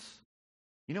obedience,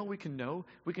 you know what we can know?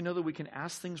 We can know that we can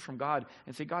ask things from God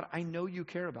and say, God, I know you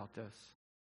care about this.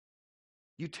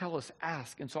 You tell us,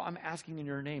 ask. And so I'm asking in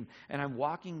your name. And I'm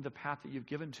walking the path that you've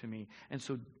given to me. And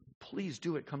so please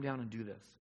do it. Come down and do this.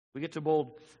 We get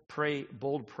to pray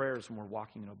bold prayers when we're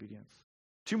walking in obedience.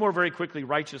 Two more very quickly.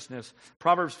 Righteousness.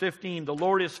 Proverbs 15. The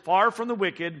Lord is far from the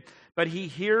wicked, but he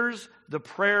hears the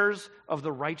prayers of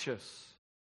the righteous.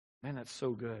 Man, that's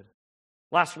so good.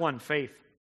 Last one, faith.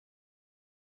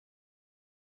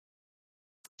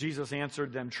 Jesus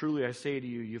answered them, truly I say to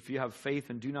you, if you have faith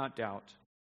and do not doubt,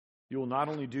 you will not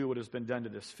only do what has been done to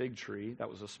this fig tree, that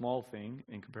was a small thing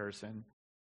in comparison,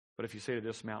 but if you say to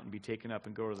this mountain, be taken up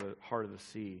and go to the heart of the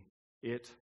sea,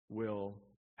 it will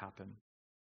happen.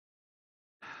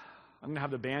 I'm going to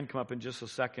have the band come up in just a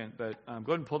second, but go ahead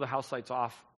and pull the house lights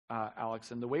off,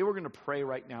 Alex. And the way we're going to pray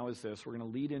right now is this. We're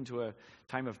going to lead into a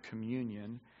time of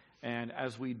communion. And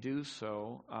as we do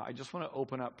so, I just want to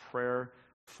open up prayer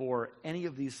for any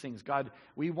of these things. God,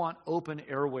 we want open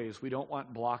airways. We don't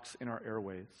want blocks in our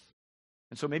airways.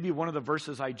 And so maybe one of the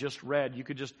verses I just read, you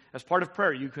could just, as part of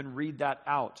prayer, you can read that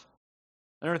out.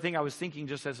 Another thing I was thinking,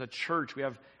 just as a church, we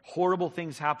have horrible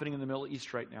things happening in the Middle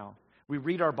East right now. We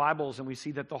read our Bibles and we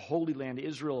see that the Holy Land,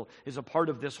 Israel, is a part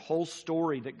of this whole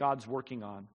story that God's working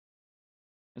on.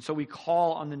 And so we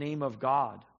call on the name of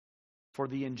God for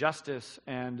the injustice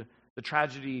and the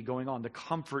tragedy going on, the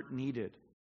comfort needed,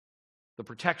 the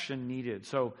protection needed.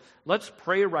 So let's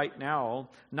pray right now,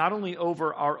 not only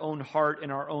over our own heart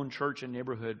and our own church and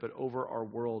neighborhood, but over our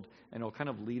world, and it'll kind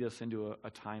of lead us into a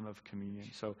time of communion.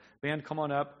 So band, come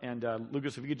on up, and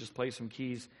Lucas, if you could just play some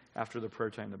keys after the prayer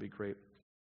time, that'd be great.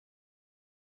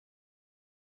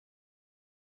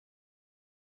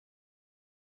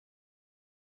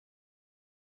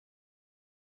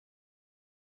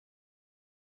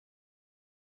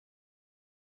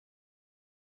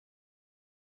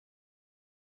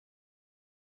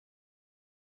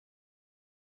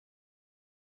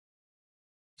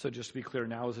 So just to be clear,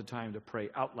 now is the time to pray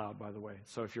out loud, by the way.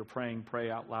 So if you're praying, pray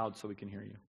out loud so we can hear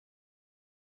you.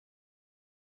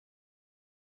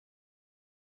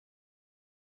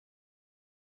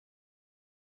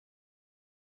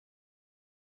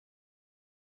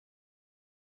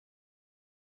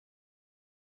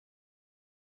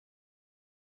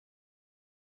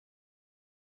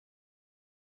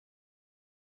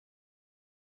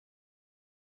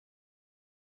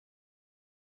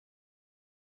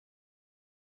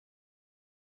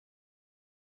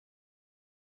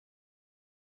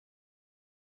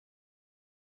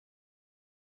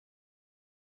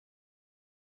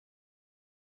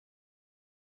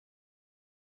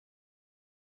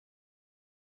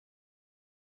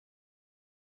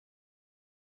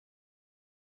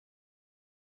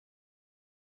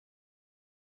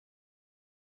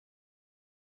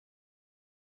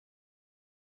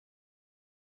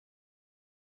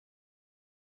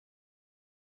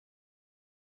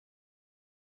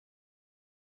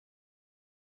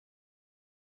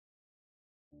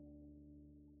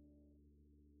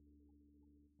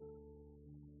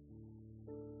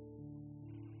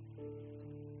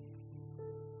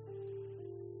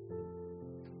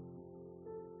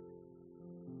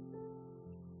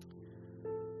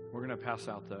 We're going to pass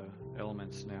out the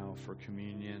elements now for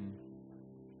communion.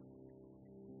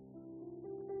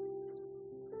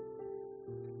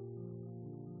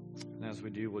 And as we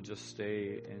do, we'll just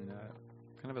stay in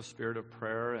kind of a spirit of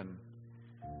prayer. And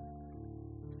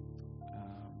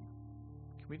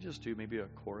can we just do maybe a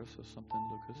chorus of something,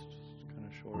 Lucas? Just kind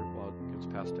of short while it gets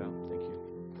passed out. Thank you.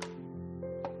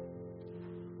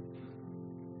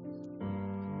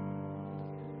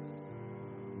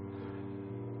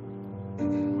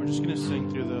 We're just going to sing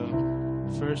through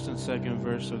the first and second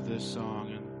verse of this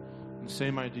song, and the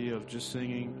same idea of just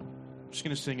singing. I'm just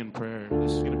going to sing in prayer.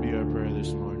 This is going to be our prayer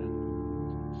this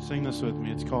morning. Sing this with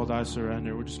me. It's called I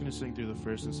Surrender. We're just going to sing through the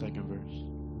first and second verse.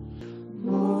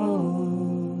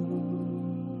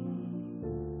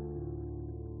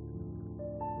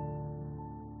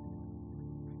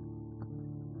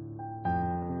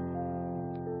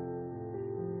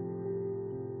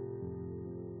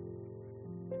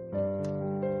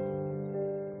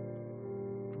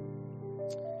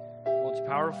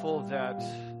 Powerful that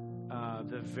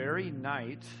the very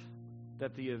night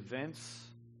that the events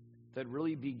that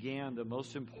really began, the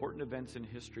most important events in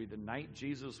history, the night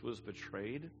Jesus was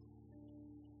betrayed,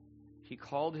 he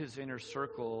called his inner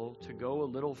circle to go a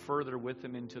little further with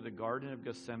him into the Garden of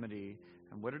Gethsemane.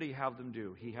 And what did he have them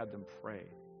do? He had them pray.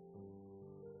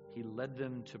 He led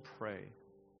them to pray.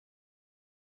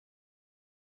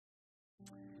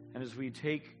 And as we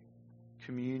take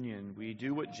communion, we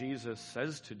do what Jesus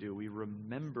says to do. We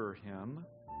remember him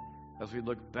as we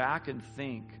look back and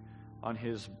think on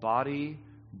his body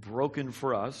broken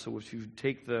for us. So if you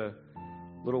take the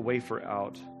little wafer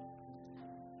out,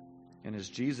 and as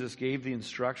Jesus gave the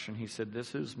instruction, he said,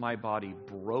 "This is my body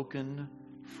broken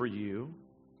for you.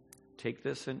 Take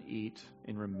this and eat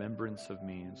in remembrance of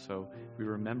me." And so we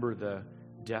remember the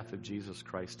death of Jesus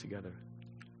Christ together.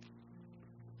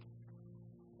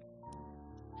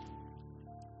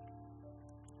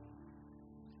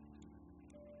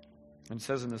 And it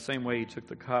says in the same way, he took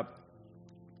the cup.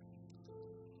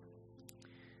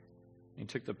 He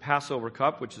took the Passover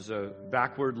cup, which is a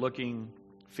backward-looking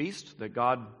feast that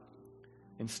God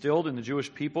instilled in the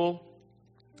Jewish people.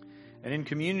 And in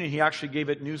communion, he actually gave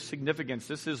it new significance.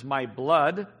 This is my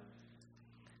blood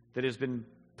that has been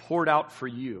poured out for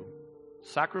you,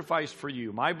 sacrificed for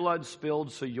you. My blood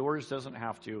spilled so yours doesn't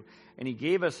have to. And he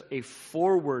gave us a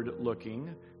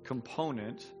forward-looking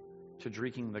component to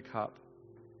drinking the cup.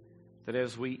 That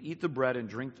as we eat the bread and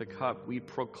drink the cup, we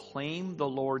proclaim the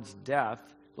Lord's death,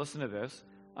 listen to this,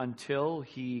 until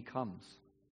he comes.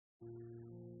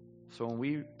 So when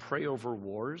we pray over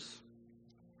wars,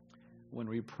 when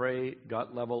we pray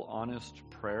gut-level, honest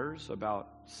prayers about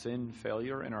sin,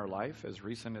 failure in our life, as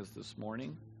recent as this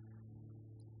morning,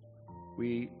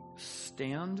 we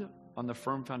stand on the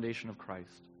firm foundation of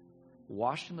Christ,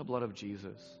 washed in the blood of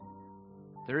Jesus.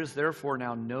 There is therefore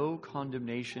now no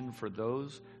condemnation for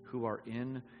those who are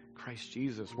in Christ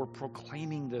Jesus. We're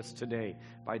proclaiming this today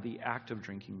by the act of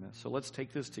drinking this. So let's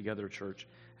take this together, church,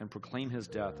 and proclaim his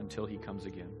death until he comes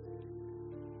again.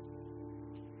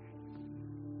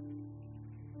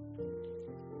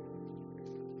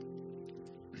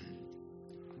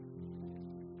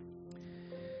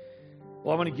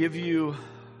 Well, I'm going to give you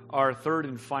our third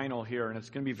and final here, and it's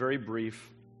going to be very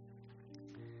brief.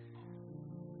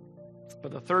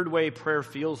 But the third way prayer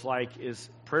feels like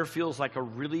a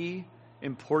really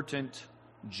important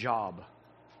job.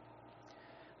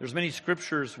 There's many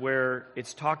scriptures where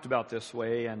it's talked about this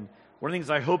way, and one of the things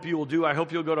I hope you will do, I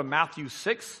hope you'll go to Matthew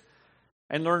 6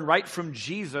 and learn right from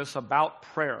Jesus about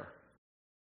prayer.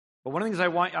 But one of the things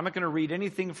I'm not going to read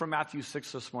anything from Matthew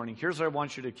 6 this morning. Here's what I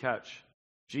want you to catch.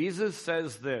 Jesus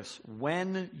says this,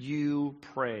 when you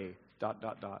pray, ... And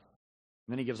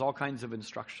then he gives all kinds of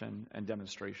instruction and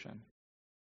demonstration.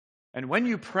 And when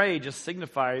you pray just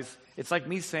signifies, it's like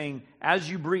me saying, as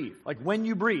you breathe. Like when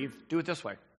you breathe, do it this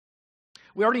way.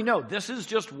 We already know this is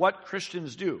just what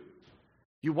Christians do.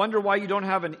 You wonder why you don't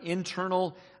have an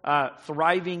internal,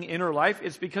 thriving inner life?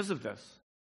 It's because of this.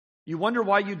 You wonder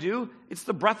why you do? It's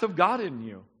the breath of God in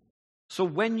you. So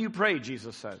when you pray,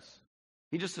 Jesus says,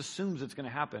 he just assumes it's going to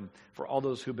happen for all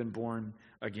those who've been born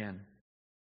again.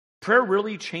 Prayer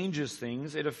really changes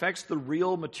things. It affects the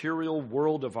real material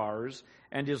world of ours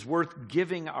and is worth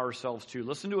giving ourselves to.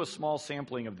 Listen to a small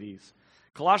sampling of these.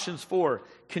 Colossians 4,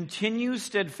 continue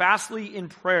steadfastly in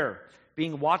prayer,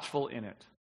 being watchful in it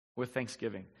with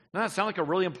thanksgiving. Doesn't that sound like a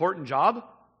really important job?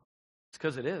 It's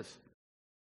because it is.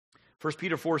 1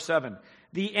 Peter 4:7,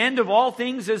 the end of all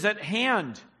things is at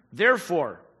hand.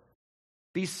 Therefore,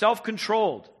 be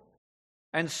self-controlled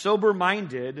and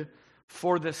sober-minded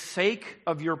for the sake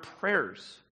of your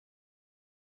prayers.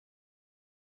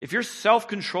 If you're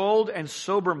self-controlled and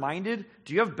sober-minded,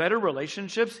 do you have better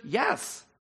relationships? Yes.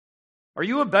 Are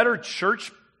you a better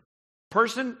church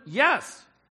person? Yes.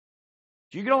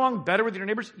 Do you get along better with your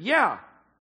neighbors? Yeah.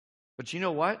 But you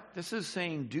know what? This is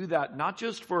saying do that not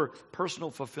just for personal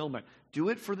fulfillment. Do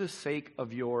it for the sake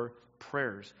of your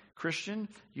prayers. Christian,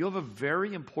 you have a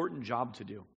very important job to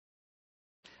do.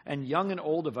 And young and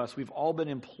old of us, we've all been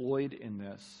employed in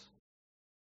this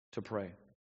to pray.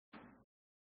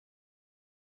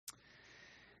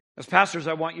 As pastors,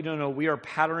 I want you to know we are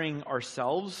patterning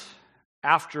ourselves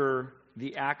after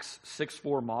the Acts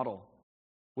 6:4 model,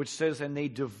 which says, and they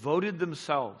devoted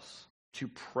themselves to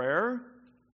prayer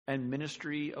and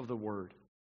ministry of the word.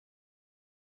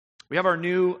 We have our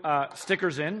new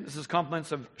stickers in. This is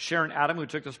compliments of Sharon Adam, who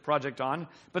took this project on.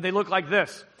 But they look like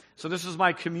this. So this is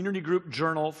my community group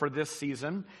journal for this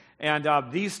season. And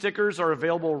these stickers are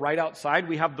available right outside.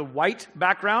 We have the white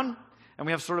background, and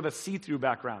we have sort of a see-through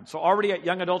background. So already at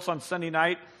Young Adults on Sunday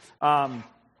night,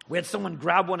 we had someone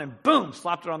grab one and boom,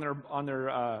 slapped it on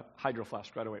their hydro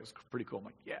flask right away. It was pretty cool. I'm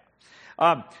like, yeah.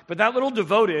 But that little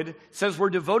devoted says we're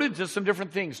devoted to some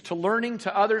different things, to learning,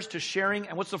 to others, to sharing,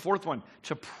 and what's the fourth one?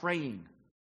 To praying.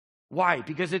 Why?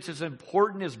 Because it's as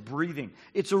important as breathing.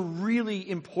 It's a really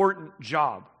important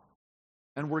job.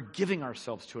 And we're giving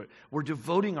ourselves to it. We're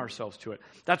devoting ourselves to it.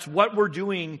 That's what we're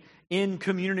doing in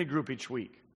community group each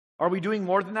week. Are we doing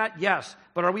more than that? Yes.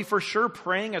 But are we for sure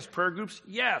praying as prayer groups?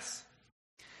 Yes.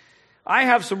 I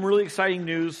have some really exciting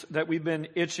news that we've been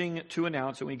itching to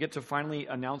announce, and we get to finally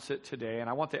announce it today. And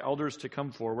I want the elders to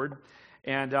come forward.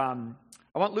 And I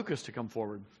want Lucas to come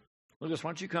forward. Lucas, why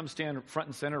don't you come stand front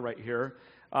and center right here.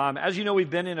 As you know, we've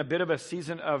been in a bit of a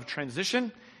season of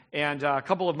transition. And a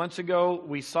couple of months ago,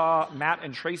 we saw Matt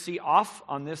and Tracy off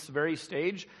on this very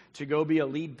stage to go be a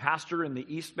lead pastor in the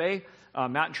East Bay.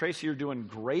 Matt and Tracy are doing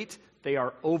great. They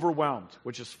are overwhelmed,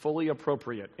 which is fully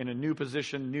appropriate in a new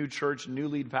position, new church, new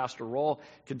lead pastor role.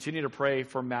 Continue to pray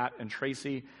for Matt and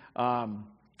Tracy. Man,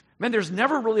 there's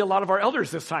never really a lot of our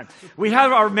elders this time. We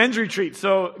have our men's retreat.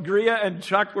 So Gria and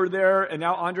Chuck were there, and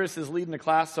now Andres is leading the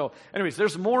class. So anyways,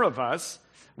 there's more of us.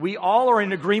 We all are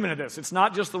in agreement of this. It's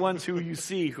not just the ones who you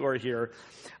see who are here.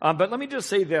 But let me just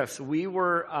say this. We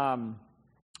were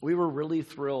really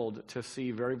thrilled to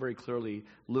see very, very clearly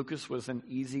Lucas was an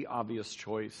easy, obvious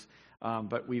choice.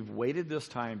 But we've waited this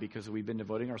time because we've been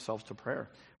devoting ourselves to prayer.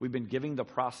 We've been giving the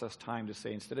process time to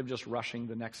say, instead of just rushing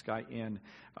the next guy in,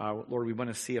 Lord, we want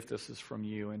to see if this is from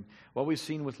you. And what we've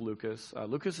seen with Lucas,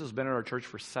 Lucas has been at our church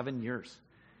for 7 years.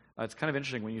 It's kind of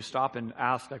interesting when you stop and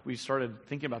ask, like we started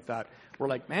thinking about that. We're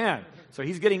like, man, so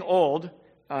he's getting old.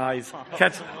 He's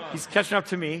catching up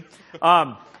to me.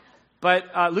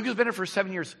 But Lucas has been here for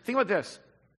 7 years. Think about this.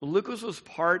 Lucas was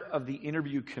part of the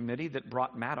interview committee that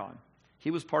brought Matt on. He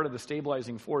was part of the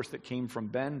stabilizing force that came from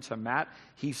Ben to Matt.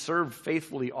 He served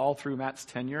faithfully all through Matt's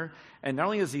tenure. And not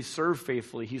only has he served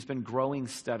faithfully, he's been growing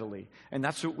steadily. And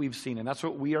that's what we've seen. And that's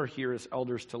what we are here as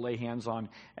elders to lay hands on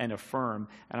and affirm.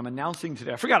 And I'm announcing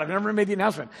today, I forgot, I've never made the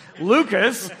announcement.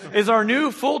 Lucas is our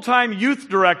new full-time youth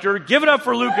director. Give it up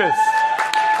for Lucas.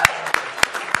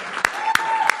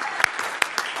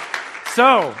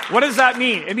 So, what does that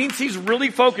mean? It means he's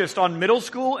really focused on middle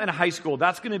school and high school.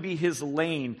 That's going to be his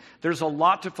lane. There's a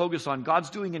lot to focus on. God's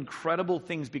doing incredible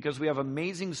things because we have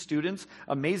amazing students,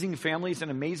 amazing families, an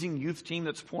amazing youth team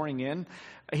that's pouring in.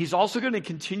 He's also going to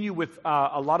continue with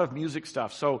a lot of music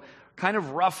stuff. So, kind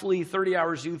of roughly 30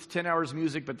 hours youth, 10 hours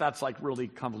music, but that's like really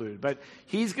convoluted. But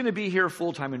he's going to be here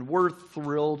full time, and we're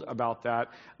thrilled about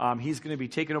that. He's going to be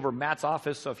taking over Matt's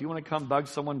office, so if you want to come bug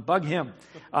someone, bug him,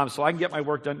 so I can get my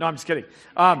work done. No, I'm just kidding.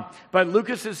 But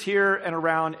Lucas is here and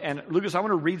around, and Lucas, I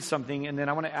want to read something, and then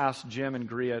I want to ask Jim and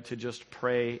Gria to just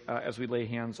pray as we lay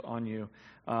hands on you.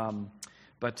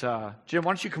 But Jim, why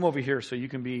don't you come over here so you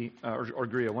can be, or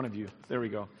Gria, one of you. There we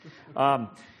go.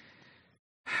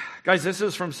 Guys, this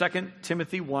is from 2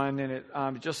 Timothy 1, and it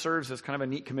just serves as kind of a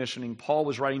neat commissioning. Paul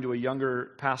was writing to a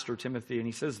younger pastor, Timothy, and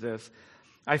he says this,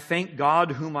 I thank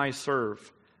God whom I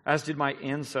serve, as did my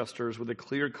ancestors, with a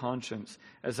clear conscience,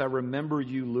 as I remember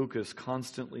you, Lucas,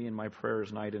 constantly in my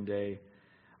prayers night and day.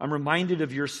 I'm reminded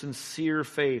of your sincere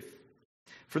faith.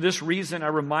 For this reason, I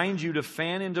remind you to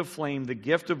fan into flame the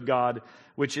gift of God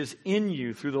which is in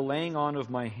you through the laying on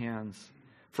of my hands.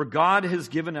 For God has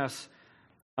given us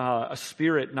a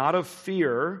spirit not of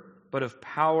fear, but of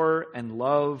power and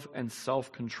love and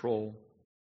self-control.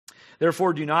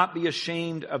 Therefore, do not be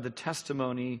ashamed of the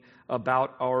testimony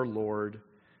about our Lord,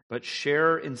 but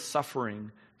share in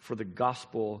suffering for the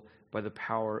gospel by the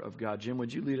power of God. Jim,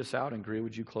 would you lead us out? And Gria,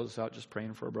 would you close us out just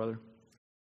praying for our brother?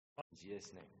 In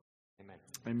Jesus' name, amen.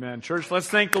 Amen. Church, let's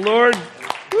thank the Lord.